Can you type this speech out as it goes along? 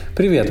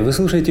Привет, вы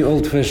слушаете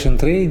Old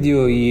Fashioned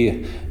Radio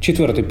и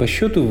 4-й по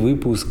счету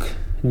выпуск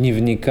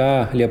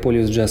дневника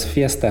Леополис Джаз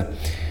Феста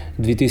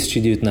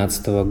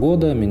 2019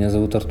 года. Меня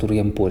зовут Артур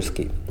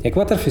Ямпольский.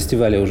 Экватор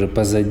фестиваля уже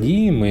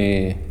позади,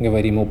 мы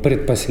говорим о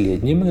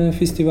предпоследнем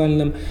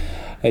фестивальном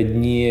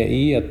дне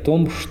и о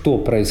том, что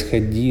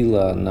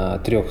происходило на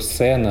 3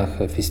 сценах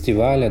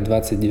фестиваля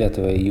 29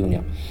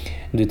 июня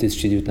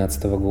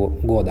 2019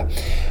 года.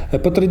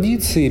 По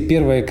традиции,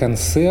 первые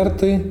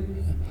концерты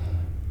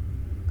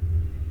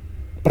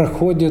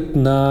проходят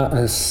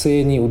на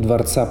сцене у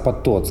Дворца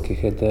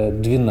Потоцких. Это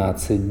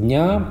 12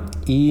 дня.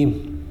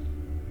 И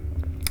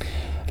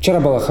вчера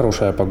была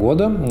хорошая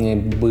погода,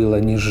 было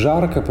не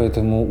жарко,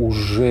 поэтому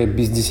уже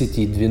без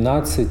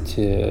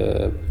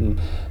 10-12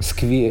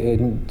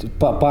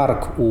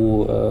 парк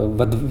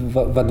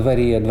во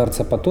дворе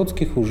Дворца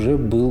Потоцких уже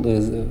был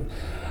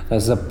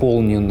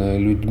заполнен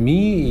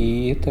людьми,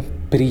 и это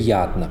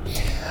приятно.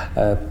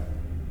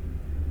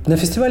 На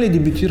фестивале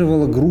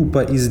дебютировала группа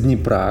из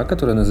Днепра,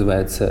 которая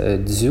называется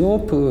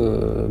 «Дзёб».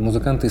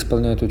 Музыканты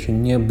исполняют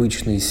очень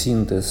необычный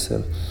синтез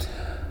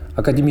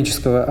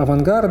академического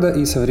авангарда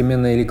и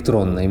современной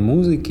электронной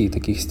музыки,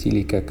 таких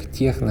стилей, как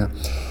техно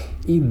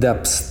и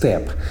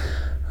дабстеп.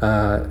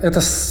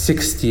 Это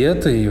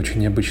секстет и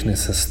очень необычный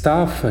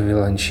состав: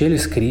 виолончель,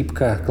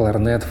 скрипка,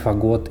 кларнет,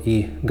 фагот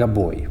и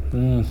гобой.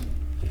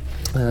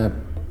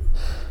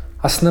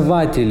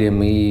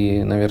 Основателем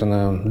и,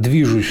 наверное,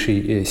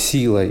 движущей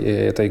силой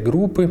этой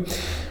группы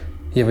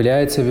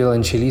является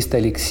виолончелист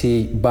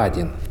Алексей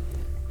Бадин.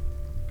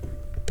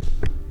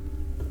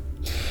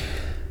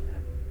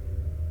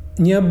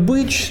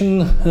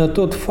 Необычен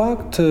тот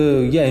факт,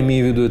 я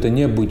имею в виду это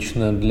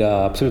необычно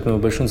для абсолютного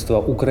большинства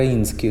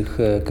украинских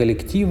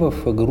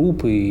коллективов,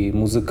 групп и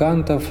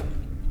музыкантов.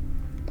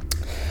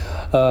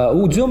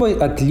 У Дзёба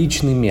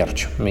отличный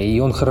мерч, и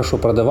он хорошо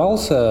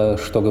продавался,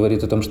 что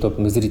говорит о том, что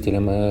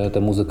зрителям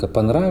эта музыка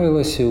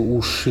понравилась.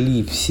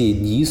 Ушли все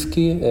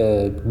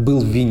диски,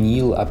 был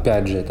винил,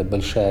 опять же, это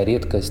большая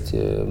редкость.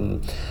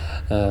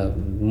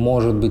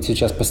 Может быть,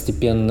 сейчас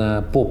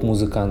постепенно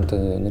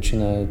поп-музыканты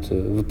начинают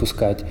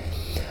выпускать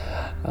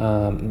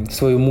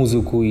свою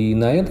музыку и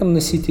на этом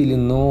носителе,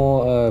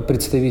 но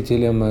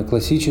представителям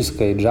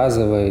классической,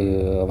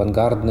 джазовой,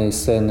 авангардной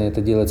сцены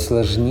это делать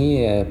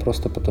сложнее,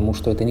 просто потому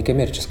что это не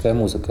коммерческая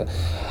музыка.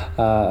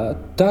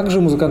 Также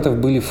у музыкантов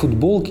были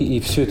футболки,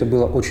 и все это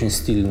было очень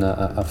стильно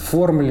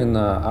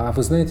оформлено. А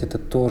вы знаете, это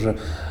тоже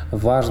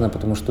важно,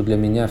 потому что для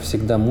меня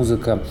всегда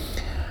музыка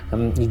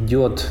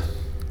идет,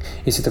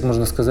 если так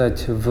можно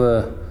сказать,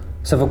 в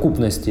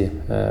совокупности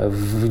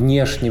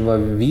внешнего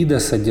вида,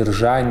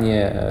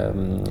 содержания,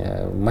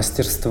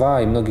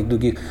 мастерства и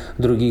многих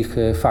других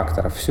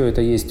факторов. Все это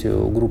есть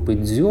у группы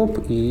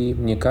Дзёб, и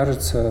мне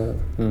кажется,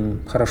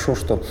 хорошо,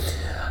 что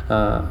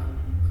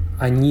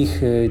о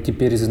них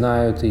теперь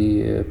знают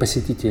и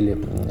посетители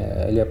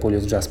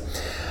Леополис Джаз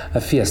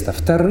Феста.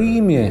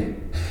 Вторыми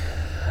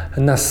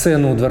на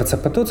сцену Дворца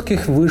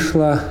Потоцких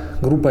вышла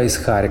группа из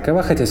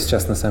Харькова, хотя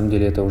сейчас на самом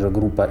деле это уже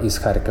группа из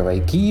Харькова и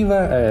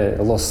Киева,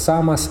 Лос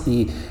Самос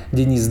и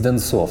Денис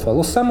Донцов.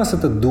 Лос Самос —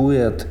 это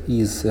дуэт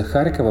из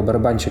Харькова,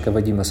 барабанщика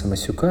Вадима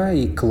Самосюка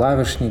и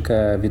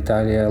клавишника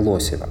Виталия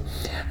Лосева.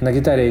 На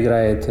гитаре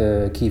играет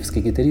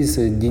киевский гитарист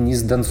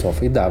Денис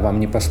Донцов. И да, вам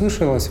не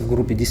послышалось, в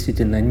группе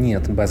действительно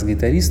нет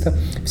бас-гитариста.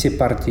 Все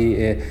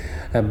партии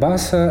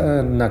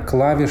баса на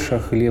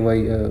клавишах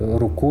левой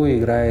рукой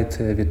играет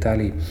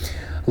Виталий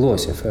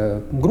Лосев.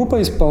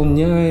 Группа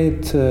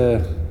исполняет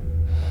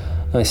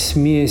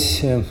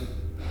смесь,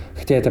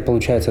 хотя это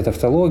получается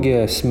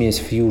тавтология, смесь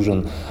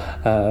фьюжн.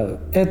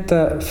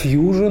 Это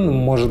фьюжн,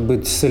 может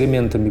быть, с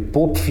элементами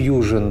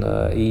поп-фьюжн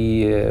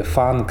и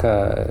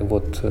фанка,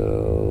 вот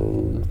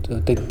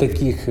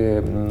таких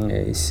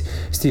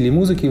стилей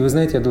музыки. И вы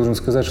знаете, я должен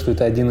сказать, что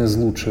это одна из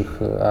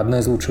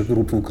лучших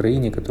групп в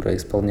Украине, которая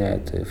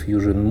исполняет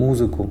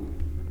фьюжн-музыку.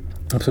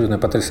 Абсолютно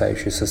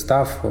потрясающий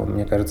состав.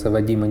 Мне кажется,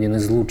 Вадим один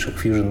из лучших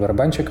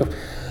фьюжн-барабанщиков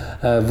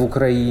в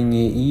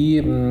Украине.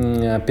 И,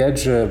 опять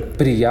же,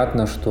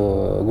 приятно,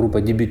 что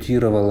группа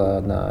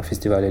дебютировала на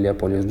фестивале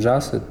Леополис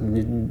Джаз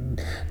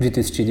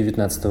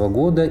 2019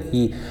 года,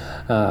 и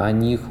о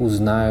них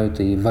узнают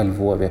и во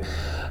Львове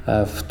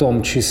в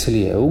том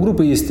числе. У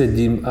группы есть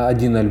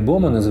один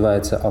альбом, он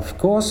называется «Of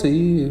Course»,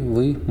 и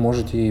вы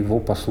можете его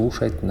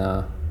послушать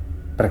на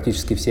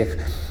практически всех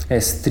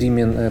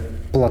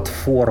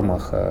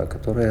стриминг-платформах,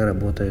 которые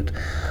работают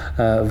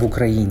в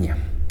Украине.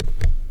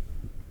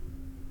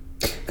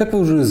 Как вы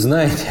уже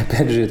знаете,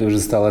 опять же, это уже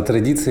стало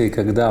традицией,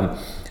 когда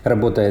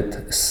работает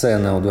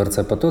сцена у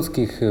Дворца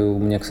Потоцких, у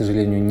меня, к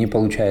сожалению, не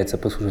получается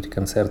послушать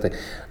концерты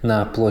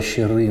на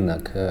площади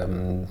Рынок.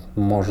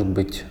 Может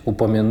быть,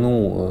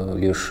 упомяну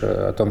лишь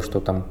о том, что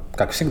там,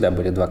 как всегда,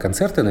 были 2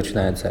 концерта,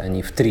 начинаются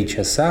они в 3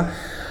 часа.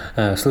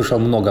 Слышал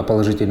много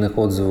положительных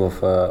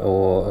отзывов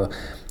о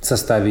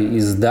составе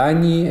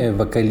изданий,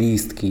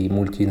 вокалистки и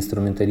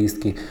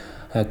мультиинструменталистки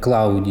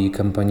Клаудии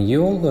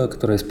Кампаньол,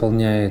 которая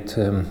исполняет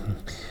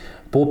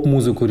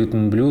поп-музыку,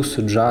 ритм-блюз,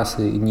 джаз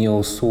и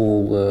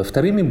нео-соул.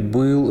 Вторыми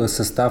был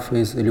состав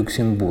из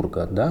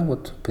Люксембурга. Да?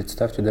 Вот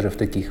представьте, даже в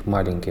таких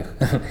маленьких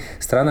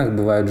странах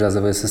бывают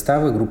джазовые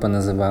составы. Группа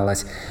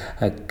называлась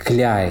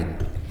 «Кляйн».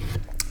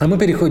 А мы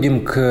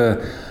переходим к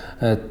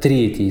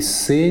третьей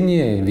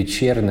сцене,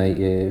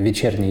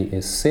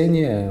 вечерней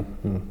сцене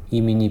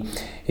имени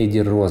Эдди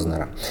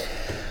Рознера.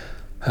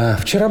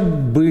 Вчера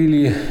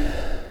были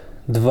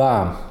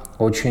два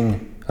очень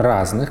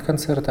разных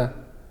концерта.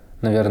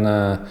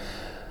 Наверное,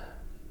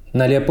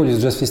 на Леополис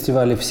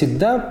джаз-фестивале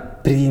всегда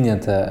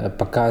принято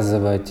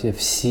показывать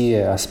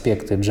все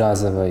аспекты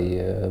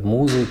джазовой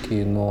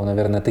музыки, но,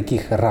 наверное,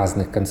 таких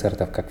разных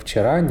концертов, как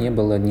вчера, не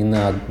было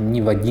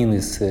ни в один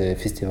из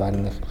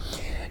фестивальных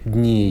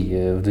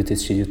дней в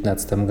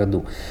 2019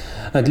 году.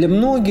 Для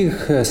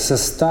многих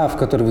состав,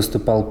 который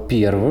выступал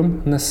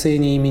первым на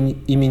сцене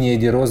имени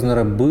Эдди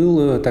Рознера,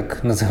 был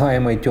так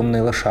называемой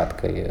темной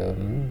лошадкой.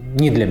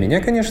 Не для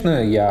меня,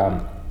 конечно,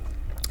 я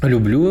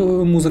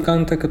люблю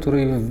музыканта,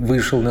 который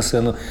вышел на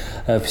сцену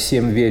в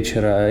 7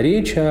 вечера.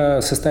 Речь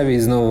о составе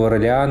из Нового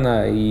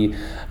Орлеана и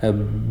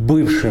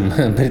бывшем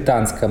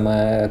британском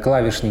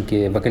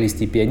клавишнике,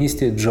 вокалисте и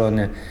пианисте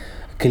Джоне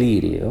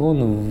Клири.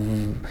 Он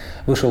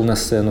вышел на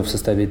сцену в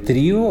составе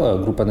трио,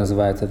 группа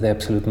называется The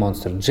Absolute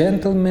Monster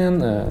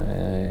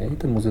Gentlemen.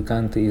 Это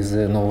музыканты из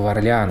Нового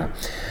Орлеана,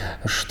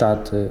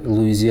 штат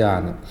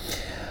Луизиана.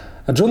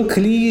 Джон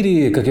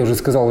Клири, как я уже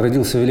сказал,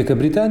 родился в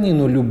Великобритании,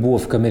 но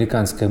любовь к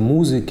американской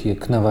музыке,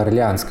 к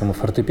новоорлеанскому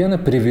фортепиано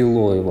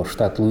привело его в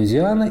штат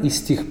Луизиана, и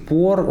с тех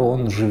пор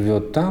он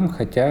живет там,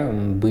 хотя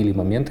были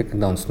моменты,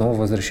 когда он снова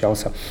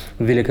возвращался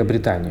в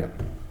Великобританию.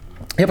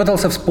 Я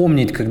пытался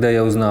вспомнить, когда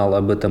я узнал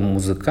об этом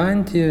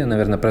музыканте.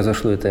 Наверное,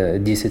 произошло это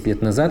 10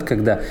 лет назад,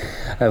 когда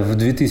в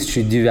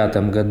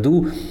 2009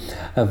 году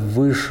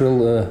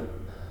вышел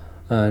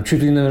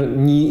чуть ли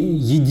не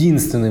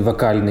единственный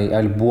вокальный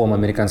альбом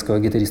американского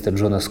гитариста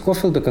Джона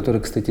Скофилда, который,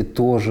 кстати,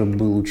 тоже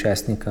был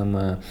участником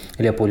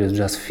Леополис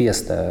Джаз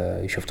Феста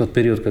еще в тот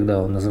период,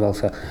 когда он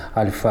назывался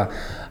Альфа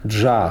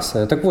Джаз.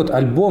 Так вот,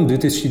 альбом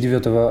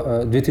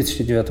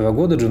 2009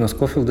 года Джона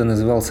Скофилда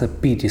назывался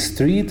Pity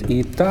Street,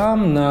 и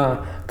там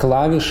на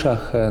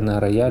клавишах, на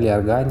рояле,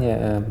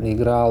 органе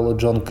играл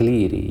Джон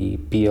Клири и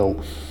пел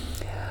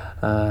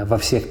во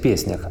всех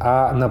песнях.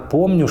 А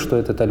напомню, что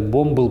этот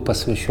альбом был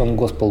посвящен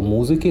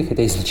госпел-музыке,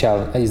 хотя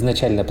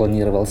изначально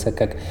планировался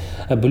как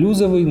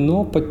блюзовый,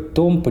 но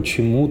потом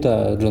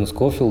почему-то Джон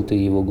Скофилд и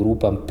его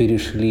группа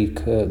перешли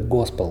к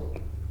госпел.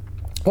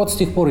 Вот с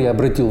тех пор я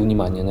обратил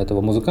внимание на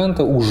этого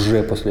музыканта,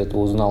 уже после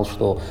этого узнал,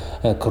 что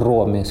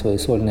кроме своей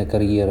сольной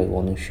карьеры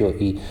он еще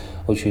и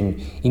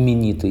очень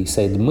именитый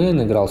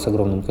сайдмен, играл с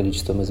огромным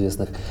количеством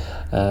известных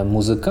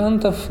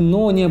музыкантов,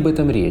 но не об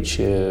этом речь.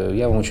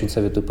 Я вам очень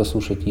советую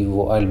послушать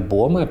его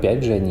альбомы,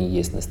 опять же, они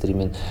есть на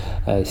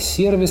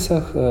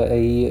стриминг-сервисах,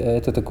 и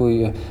это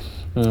такое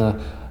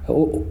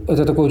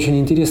очень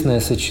интересное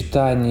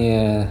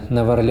сочетание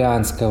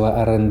новоорлеанского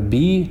R&B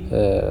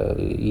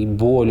и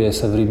более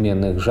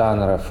современных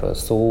жанров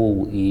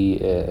соул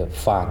и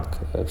фанк.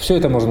 Все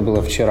это можно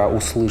было вчера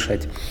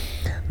услышать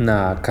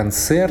на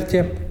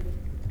концерте.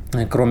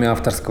 Кроме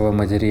авторского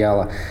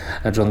материала,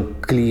 Джон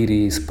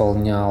Клири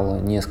исполнял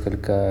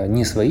несколько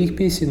не своих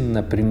песен.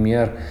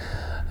 Например,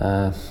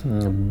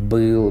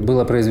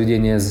 было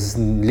произведение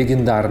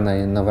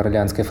легендарной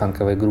новоорлеанской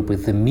фанковой группы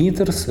The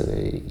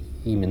Meters.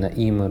 Именно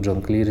им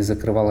Джон Клири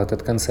закрывал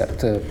этот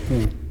концерт.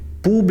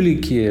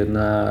 Публике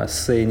на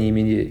сцене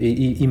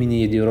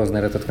имени Эдди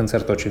Рознера этот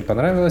концерт очень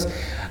понравилось.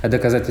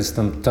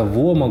 Доказательством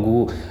того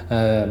могу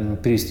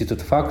привести тот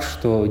факт,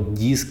 что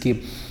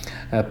диски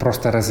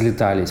просто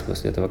разлетались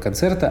после этого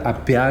концерта.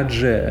 Опять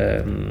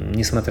же,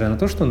 несмотря на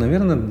то, что,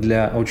 наверное,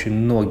 для очень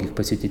многих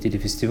посетителей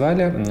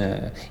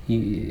фестиваля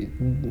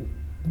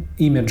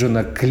имя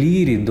Джона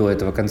Клири до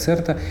этого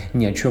концерта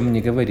ни о чем не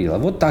говорило.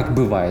 Вот так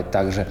бывает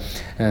также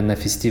на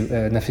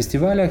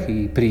фестивалях,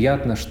 и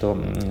приятно, что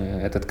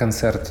этот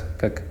концерт,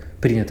 как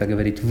принято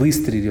говорить,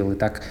 выстрелил и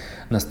так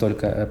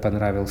настолько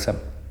понравился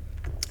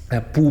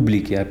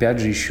публике. Опять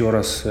же, еще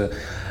раз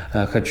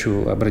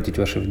хочу обратить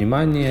ваше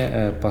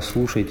внимание,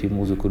 послушайте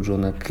музыку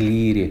Джона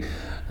Клири.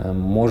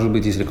 Может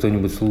быть, если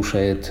кто-нибудь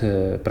слушает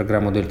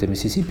программу Delta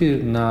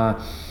Mississippi на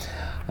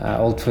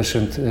Old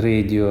Fashioned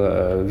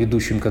Radio,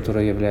 ведущим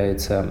которой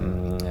является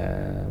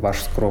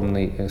ваш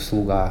скромный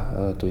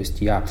слуга, то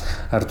есть я,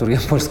 Артур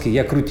Ямпольский,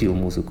 я крутил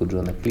музыку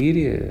Джона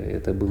Клири.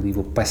 Это был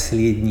его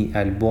последний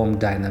альбом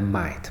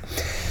Dynamite.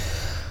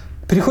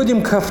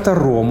 Переходим ко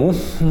второму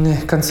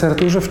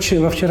концерту. Уже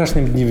во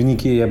вчерашнем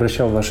дневнике я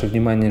обращал ваше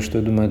внимание, что,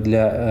 я думаю,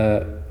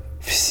 для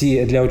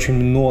очень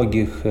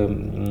многих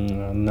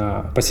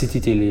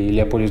посетителей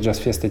Леополис Джаз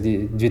Феста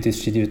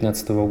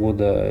 2019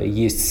 года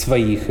есть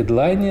свои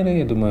хедлайнеры.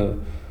 Я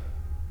думаю,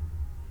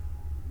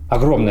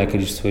 огромное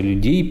количество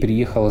людей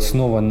приехало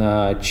снова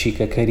на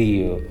Чика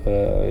Корию,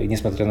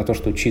 несмотря на то,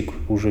 что Чик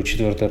уже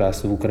 4-й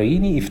раз в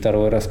Украине и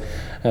 2-й раз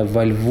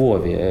во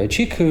Львове.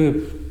 Чик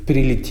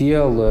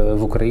прилетел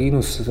в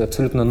Украину с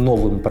абсолютно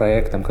новым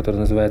проектом, который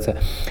называется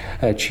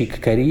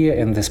Chick Corea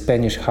and the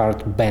Spanish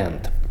Heart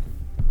Band.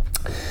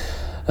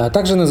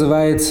 Также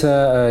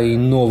называется и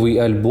новый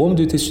альбом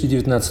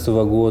 2019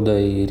 года,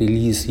 и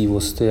релиз его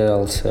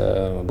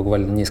состоялся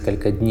буквально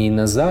несколько дней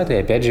назад, и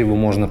опять же его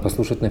можно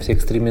послушать на всех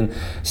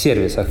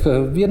стриминг-сервисах.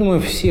 Я думаю,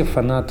 все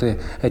фанаты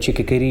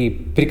Чика Кории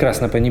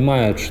прекрасно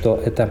понимают, что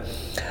это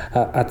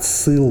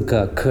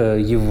отсылка к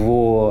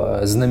его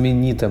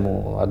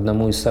знаменитому,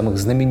 одному из самых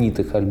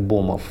знаменитых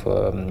альбомов,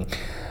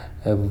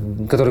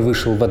 который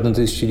вышел в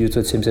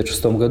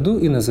 1976 году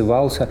и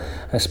назывался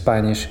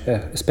Spanish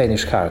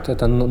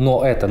Heart.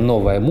 Но это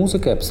новая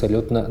музыка,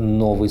 абсолютно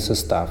новый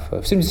состав.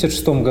 В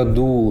 1976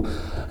 году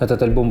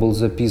этот альбом был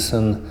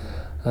записан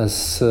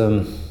с...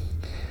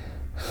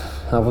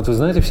 А вот вы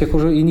знаете, всех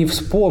уже и не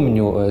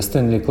вспомню.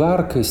 Стэнли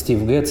Кларк,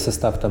 Стив Гетц,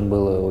 состав там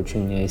был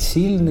очень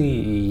сильный,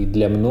 и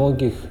для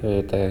многих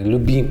это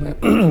любимая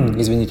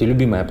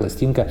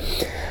пластинка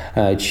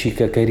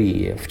Чика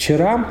Кории.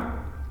 Вчера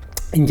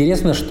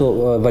интересно,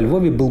 что во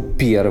Львове был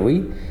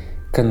первый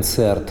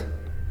концерт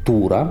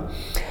тура,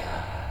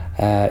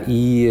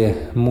 и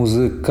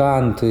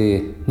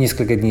музыканты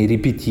несколько дней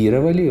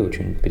репетировали,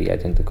 очень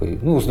приятен такой,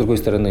 с другой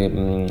стороны,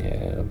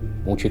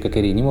 у Чика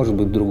Кории не может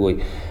быть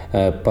другой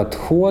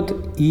подход,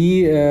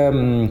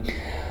 и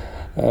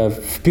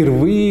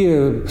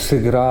впервые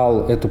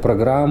сыграл эту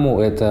программу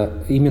это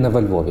именно во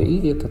Львове,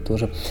 и это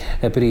тоже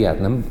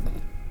приятно.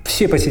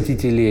 Все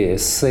посетители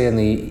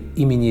сцены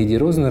имени Эдди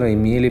Рознера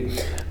имели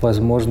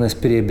возможность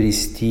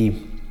приобрести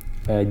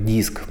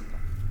диск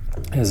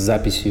с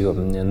записью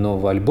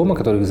нового альбома,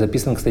 который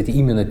записан, кстати,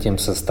 именно тем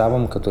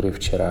составом, который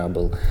вчера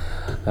был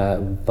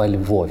во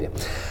Львове.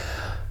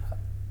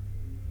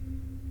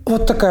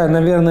 Вот такая,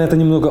 наверное, это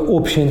немного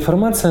общая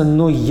информация,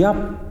 но я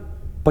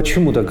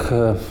почему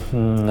так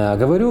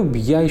говорю?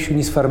 Я еще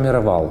не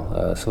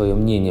сформировал свое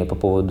мнение по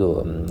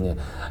поводу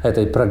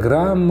этой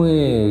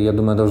программы. Я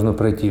думаю, должно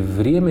пройти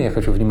время. Я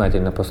хочу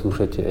внимательно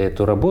послушать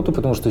эту работу,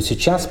 потому что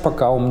сейчас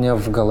пока у меня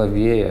в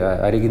голове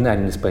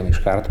оригинальный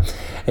Spanish Heart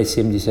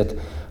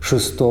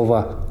 1976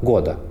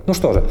 года. Ну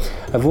что же,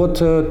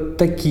 вот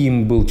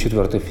таким был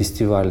 4-й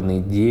фестивальный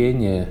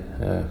день.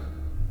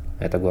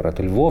 Это город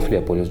Львов,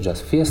 Леополис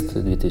Джаз Фест,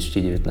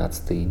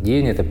 2019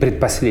 день. Это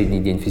предпоследний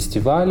день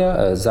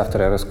фестиваля.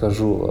 Завтра я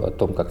расскажу о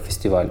том, как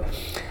фестиваль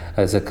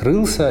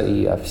закрылся,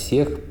 и о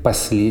всех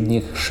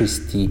последних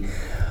 6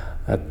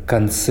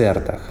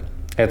 концертах.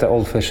 Это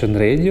Old Fashioned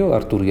Radio,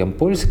 Артур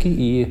Ямпольский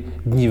и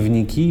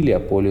дневники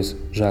Леополис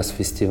Джаз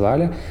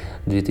Фестиваля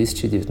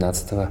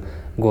 2019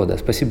 года.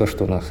 Спасибо,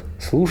 что нас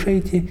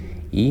слушаете,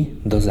 и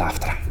до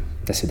завтра.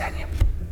 До свидания.